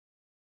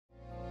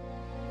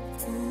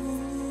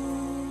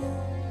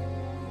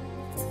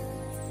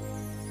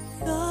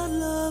God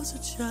loves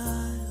a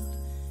child,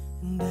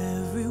 and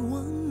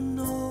everyone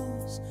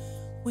knows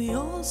we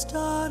all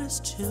start as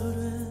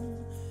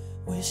children,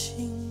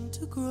 wishing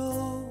to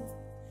grow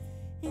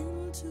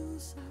into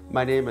some...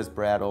 My name is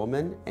Brad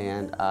Ullman,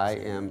 and I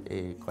am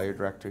a choir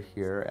director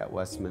here at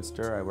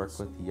Westminster. I work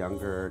with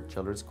younger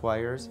children's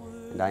choirs,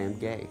 and I am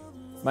gay.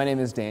 My name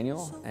is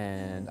Daniel,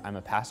 and I'm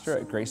a pastor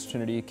at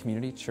Grace-Trinity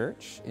Community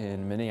Church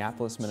in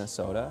Minneapolis,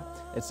 Minnesota.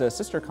 It's a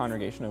sister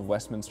congregation of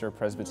Westminster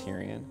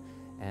Presbyterian,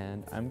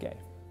 and I'm gay.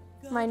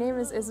 My name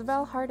is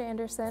Isabel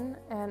Hart-Anderson,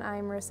 and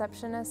I'm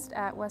receptionist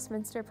at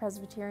Westminster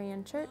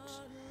Presbyterian Church,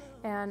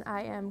 and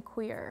I am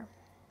queer.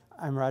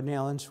 I'm Rodney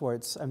Allen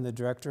Schwartz. I'm the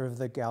director of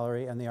the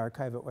gallery and the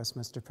archive at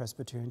Westminster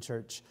Presbyterian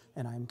Church,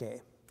 and I'm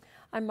gay.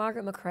 I'm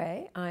Margaret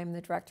McCrae. I'm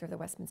the director of the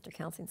Westminster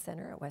Counseling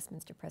Center at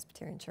Westminster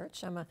Presbyterian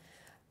Church. I'm a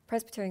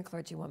Presbyterian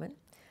clergywoman,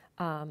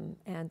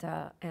 and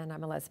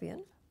I'm a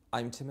lesbian.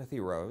 I'm Timothy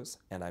Rose,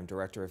 and I'm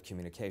Director of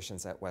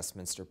Communications at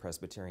Westminster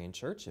Presbyterian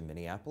Church in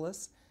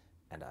Minneapolis,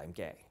 and I'm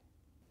gay.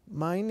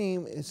 My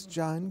name is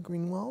John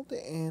Greenwald,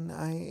 and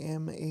I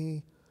am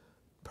a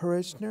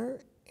parishioner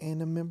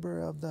and a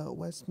member of the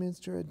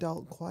Westminster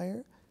Adult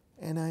Choir,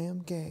 and I am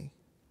gay.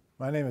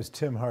 My name is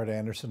Tim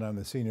Hart-Anderson. I'm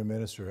the senior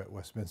minister at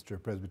Westminster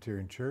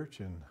Presbyterian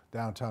Church in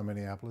downtown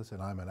Minneapolis,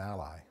 and I'm an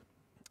ally.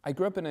 I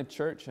grew up in a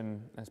church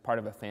and as part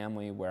of a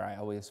family where I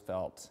always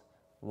felt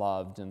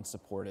loved and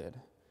supported.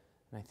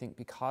 And I think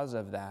because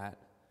of that,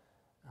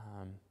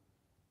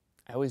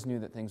 I always knew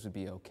that things would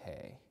be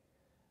okay.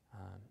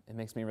 It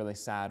makes me really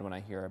sad when I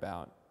hear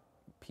about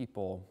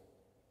people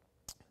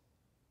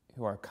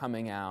who are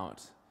coming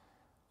out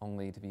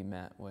only to be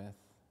met with,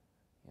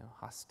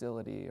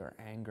 hostility or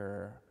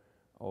anger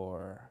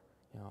or,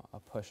 a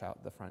push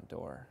out the front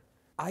door.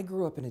 I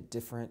grew up in a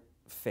different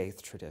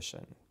faith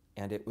tradition,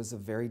 and it was a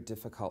very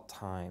difficult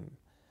time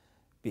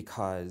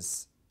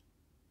because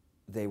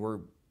they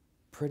were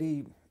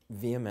pretty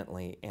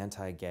vehemently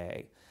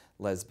anti-gay,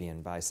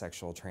 lesbian,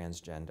 bisexual,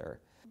 transgender.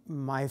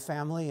 My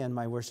family and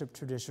my worship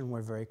tradition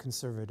were very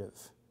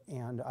conservative,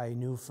 and I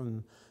knew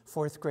from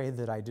 4th grade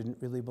that I didn't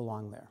really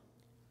belong there.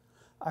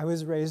 I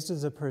was raised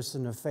as a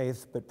person of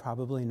faith, but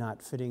probably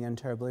not fitting in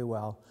terribly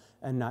well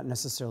and not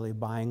necessarily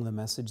buying the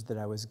message that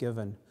I was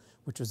given,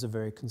 which was a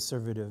very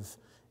conservative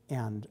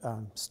and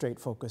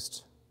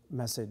straight-focused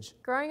message.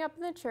 Growing up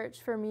in the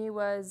church for me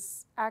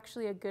was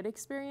actually a good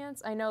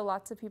experience. I know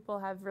lots of people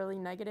have really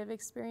negative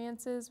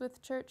experiences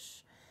with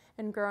church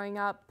and growing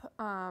up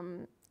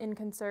in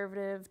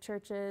conservative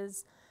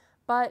churches,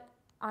 but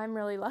I'm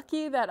really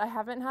lucky that I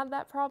haven't had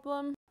that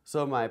problem.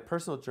 So my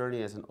personal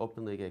journey as an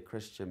openly gay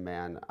Christian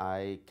man,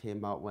 I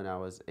came out when I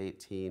was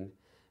 18,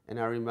 and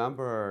I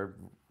remember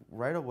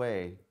right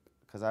away,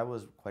 because I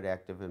was quite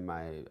active in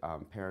my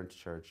parents'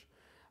 church,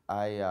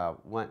 I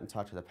went and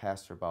talked to the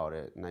pastor about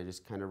it, and I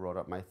just kind of wrote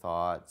up my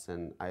thoughts,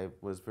 and I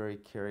was very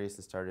curious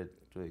and started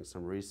doing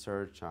some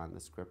research on the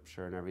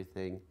scripture and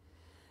everything.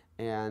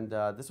 And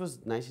this was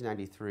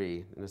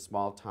 1993 in a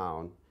small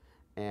town,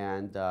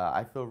 and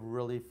I feel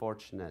really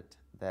fortunate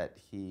that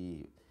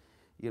he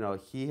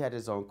had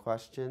his own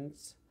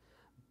questions,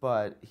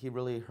 but he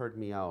really heard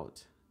me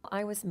out.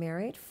 I was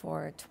married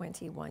for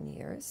 21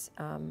 years,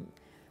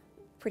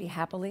 pretty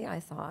happily, I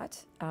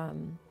thought.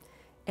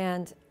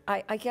 And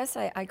I guess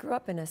I grew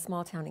up in a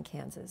small town in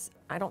Kansas.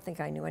 I don't think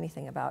I knew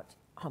anything about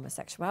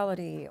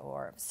homosexuality,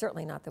 or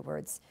certainly not the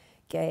words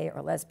gay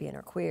or lesbian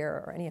or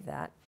queer or any of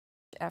that.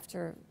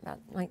 After about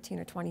 19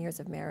 or 20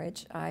 years of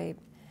marriage,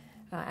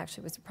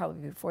 actually it was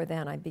probably before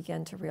then, I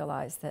began to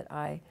realize that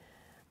I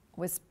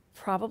was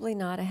probably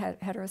not a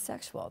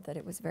heterosexual, that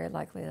it was very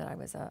likely that I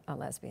was a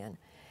lesbian.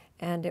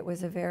 And it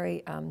was a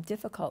very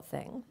difficult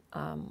thing,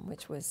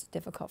 which was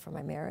difficult for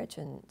my marriage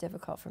and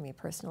difficult for me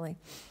personally.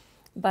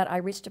 But I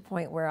reached a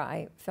point where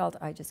I felt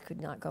I just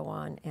could not go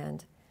on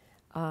and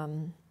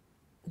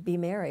be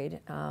married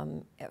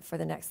for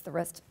the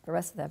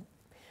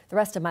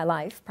rest of my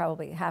life,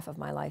 probably half of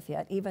my life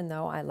yet, even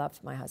though I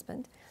loved my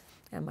husband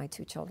and my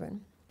 2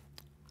 children.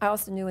 I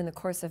also knew in the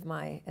course of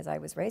as I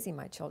was raising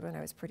my children,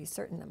 I was pretty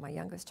certain that my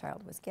youngest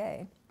child was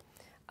gay.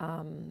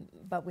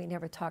 But we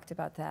never talked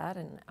about that,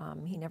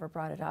 and he never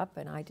brought it up,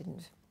 and I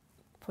didn't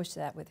push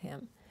that with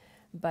him.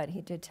 But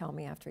he did tell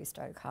me after he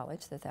started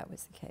college that that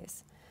was the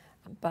case.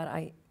 But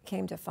I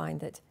came to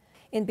find that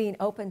in being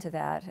open to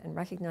that and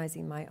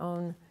recognizing my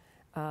own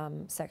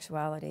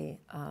sexuality,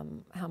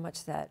 how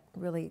much that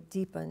really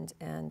deepened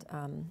and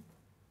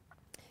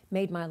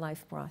made my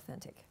life more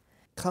authentic.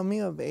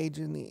 Coming of age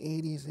in the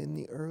 80s, in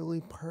the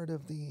early part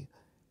of the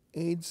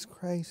AIDS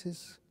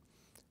crisis,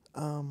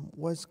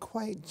 was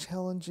quite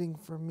challenging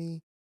for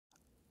me.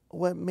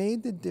 What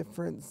made the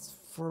difference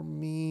for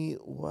me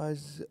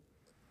was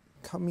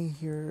coming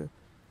here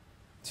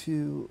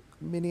to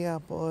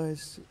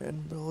Minneapolis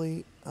and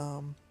really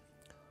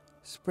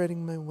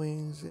spreading my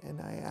wings,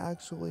 and I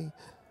actually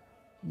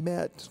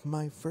met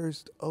my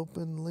first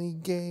openly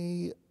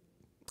gay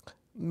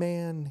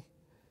man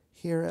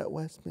here at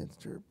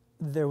Westminster.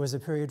 There was a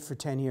period for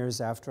 10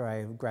 years after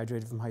I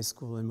graduated from high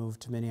school and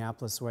moved to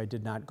Minneapolis where I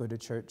did not go to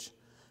church.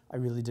 I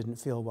really didn't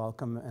feel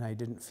welcome, and I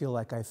didn't feel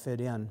like I fit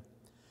in.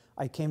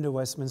 I came to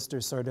Westminster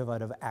sort of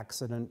out of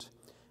accident.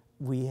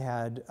 We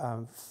had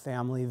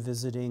family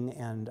visiting,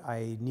 and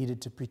I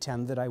needed to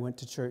pretend that I went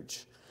to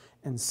church.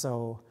 And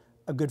so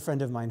a good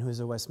friend of mine who's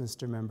a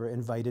Westminster member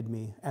invited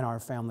me and our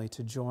family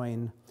to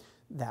join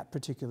that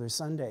particular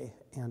Sunday,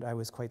 and I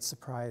was quite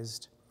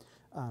surprised.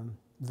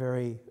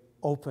 Very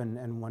open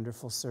and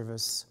wonderful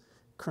service,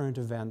 current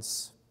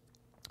events,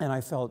 and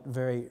I felt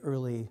very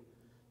early,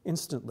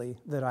 instantly,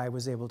 that I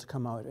was able to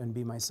come out and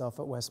be myself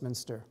at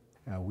Westminster.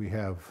 We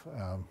have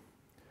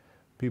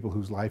people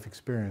whose life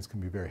experience can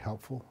be very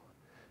helpful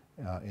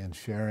in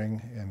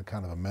sharing in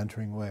kind of a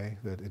mentoring way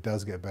that it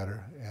does get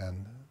better,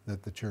 and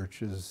that the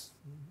churches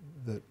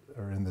that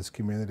are in this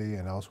community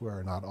and elsewhere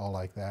are not all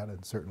like that,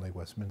 and certainly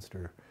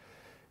Westminster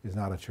is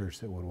not a church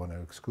that would want to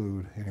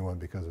exclude anyone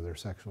because of their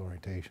sexual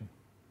orientation.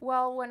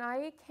 Well, when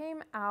I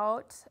came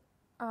out,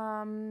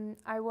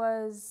 I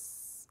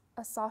was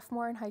a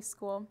sophomore in high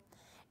school,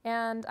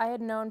 and I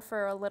had known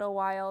for a little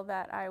while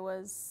that I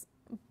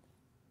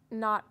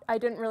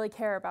didn't really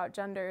care about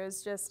gender. It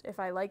was just, if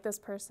I like this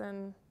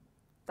person,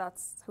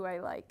 that's who I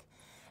like.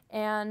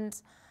 And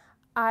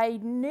I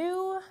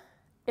knew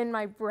in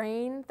my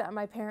brain that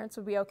my parents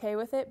would be okay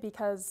with it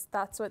because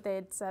that's what they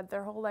had said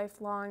their whole life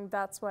long.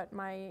 That's what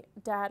my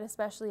dad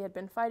especially had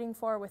been fighting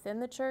for within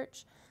the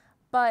church.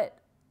 But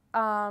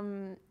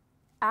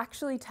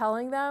actually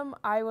telling them,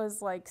 I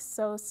was like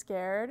so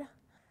scared.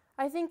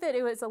 I think that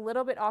it was a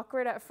little bit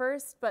awkward at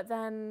first, but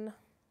then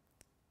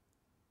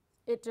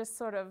it just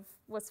sort of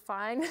was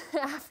fine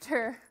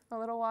after a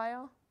little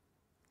while.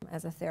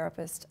 As a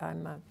therapist,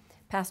 I'm a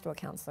pastoral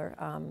counselor,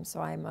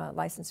 so I'm a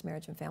licensed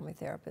marriage and family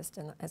therapist,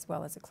 and as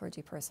well as a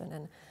clergy person.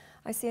 And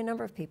I see a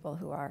number of people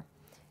who are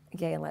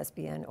gay and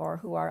lesbian, or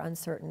who are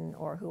uncertain,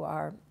 or who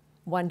are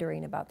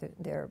wondering about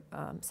their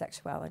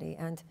sexuality.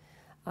 And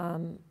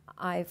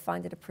I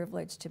find it a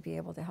privilege to be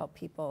able to help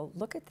people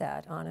look at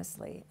that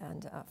honestly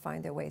and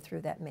find their way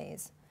through that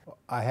maze.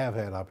 I have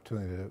had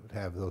opportunity to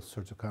have those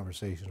sorts of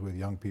conversations with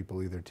young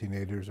people, either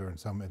teenagers or in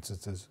some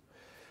instances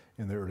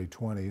in their early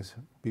 20s,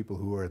 people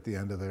who were at the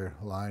end of their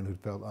line, who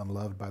felt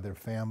unloved by their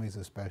families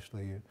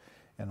especially,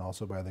 and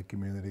also by the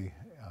community,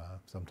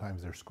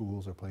 sometimes their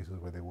schools or places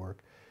where they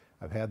work.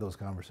 I've had those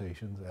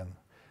conversations, and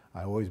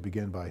I always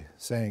begin by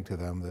saying to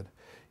them that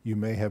you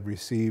may have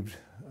received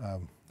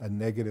a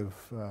negative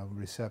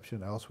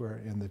reception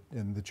elsewhere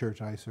in the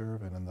church I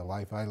serve and in the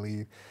life I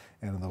lead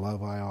and in the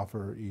love I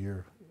offer.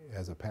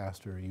 As a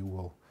pastor, you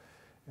will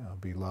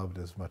be loved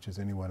as much as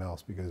anyone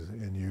else, because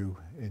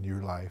in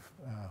your life,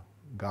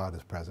 God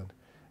is present,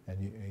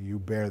 and you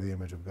bear the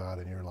image of God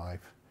in your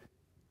life.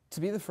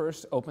 To be the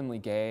first openly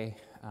gay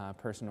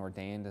person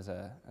ordained as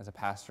a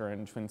pastor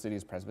in Twin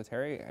Cities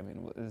Presbytery, I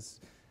mean,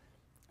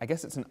 I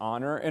guess it's an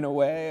honor in a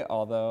way,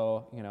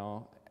 although, you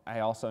know, I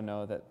also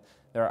know that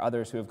there are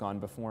others who have gone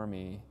before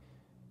me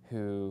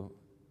who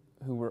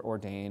were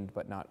ordained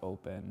but not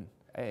open.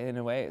 In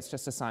a way, it's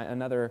just a sign,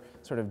 another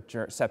sort of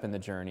step in the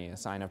journey, a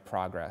sign of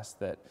progress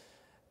that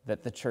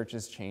the church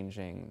is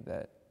changing,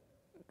 that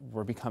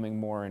we're becoming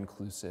more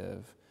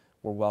inclusive,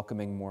 we're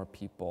welcoming more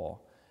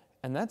people.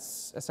 And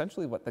that's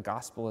essentially what the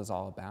gospel is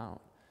all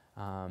about.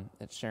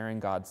 It's sharing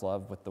God's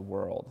love with the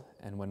world.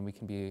 And when we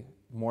can be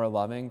more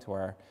loving to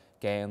our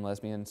gay and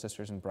lesbian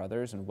sisters and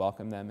brothers and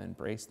welcome them,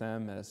 embrace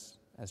them as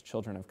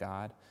children of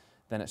God,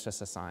 then it's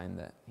just a sign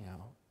that, you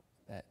know,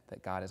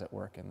 that God is at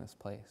work in this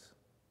place.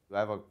 I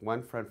have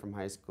one friend from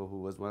high school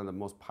who was one of the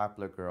most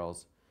popular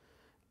girls,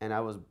 and I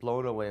was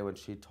blown away when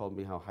she told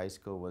me how high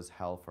school was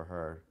hell for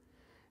her.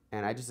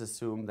 And I just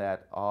assumed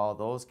that all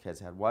those kids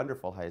had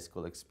wonderful high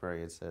school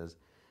experiences.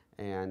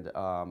 And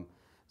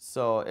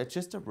so it's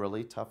just a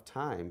really tough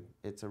time.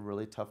 It's a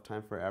really tough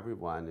time for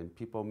everyone, and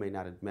people may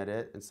not admit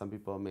it, and some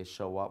people may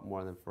show up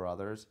more than for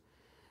others.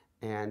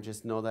 And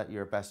just know that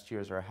your best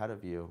years are ahead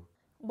of you.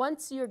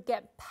 Once you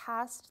get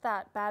past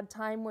that bad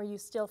time where you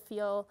still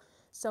feel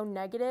so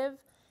negative,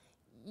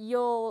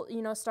 you'll,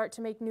 start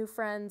to make new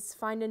friends,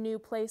 find a new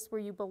place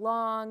where you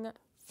belong.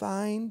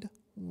 Find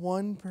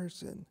one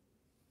person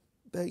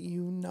that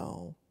you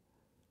know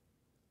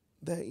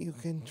that you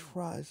can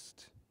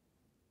trust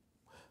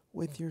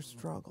with your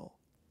struggle.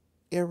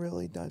 It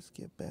really does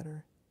get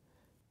better.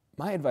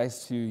 My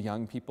advice to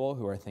young people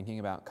who are thinking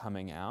about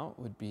coming out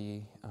would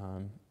be,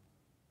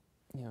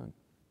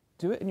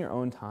 do it in your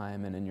own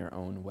time and in your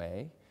own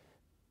way.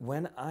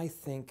 When I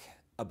think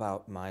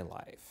about my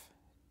life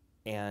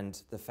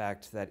and the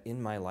fact that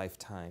in my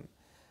lifetime,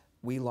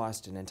 we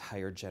lost an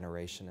entire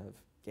generation of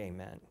gay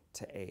men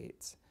to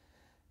AIDS,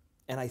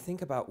 and I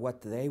think about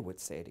what they would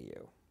say to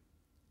you,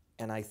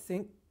 and I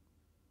think,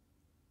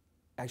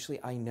 actually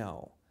I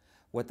know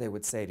what they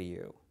would say to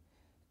you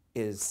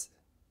is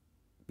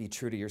be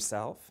true to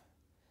yourself,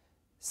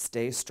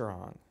 stay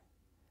strong,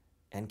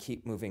 and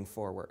keep moving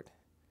forward.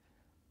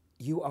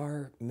 You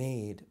are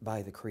made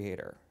by the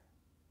Creator.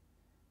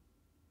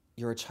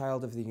 You're a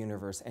child of the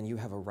universe, and you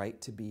have a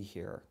right to be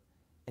here,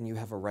 and you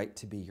have a right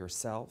to be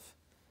yourself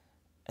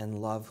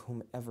and love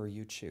whomever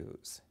you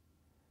choose.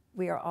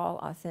 We are all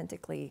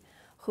authentically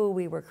who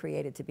we were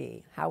created to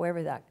be,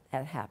 however that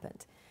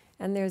happened.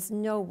 And there's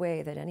no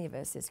way that any of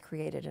us is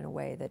created in a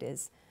way that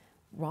is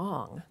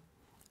wrong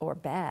or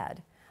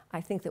bad. I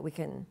think that we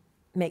can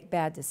make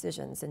bad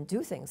decisions and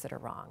do things that are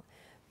wrong,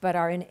 but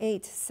our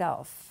innate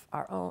self,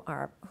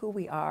 our who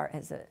we are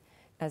as a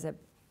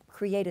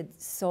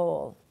created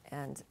soul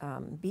and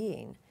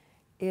being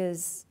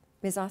is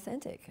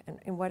authentic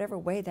in whatever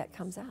way that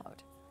comes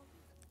out.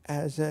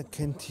 As a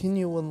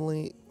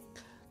continually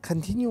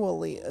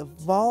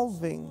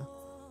evolving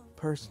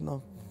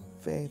personal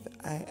faith,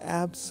 I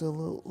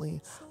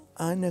absolutely,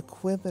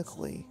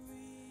 unequivocally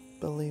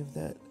believe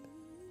that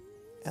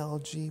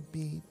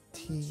LGBTQ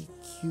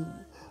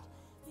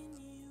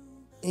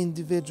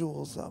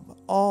individuals of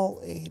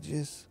all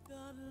ages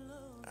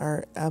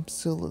are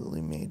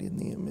absolutely made in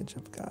the image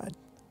of God.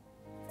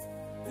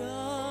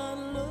 God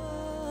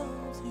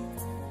loves you.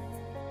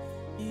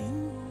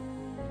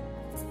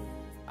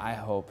 I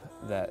hope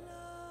that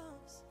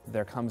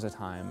there comes a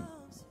time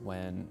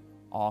when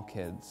all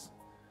kids,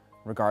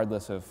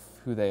 regardless of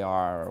who they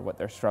are or what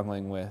they're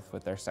struggling with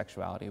their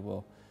sexuality,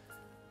 will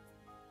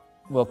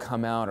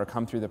come out or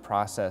come through the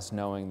process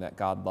knowing that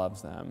God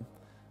loves them.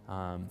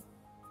 And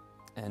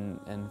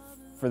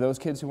for those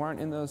kids who aren't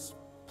in those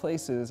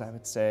places, I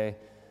would say,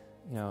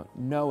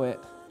 know it,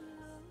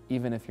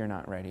 even if you're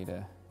not ready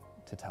to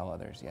tell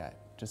others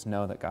yet. Just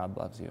know that God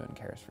loves you and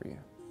cares for you.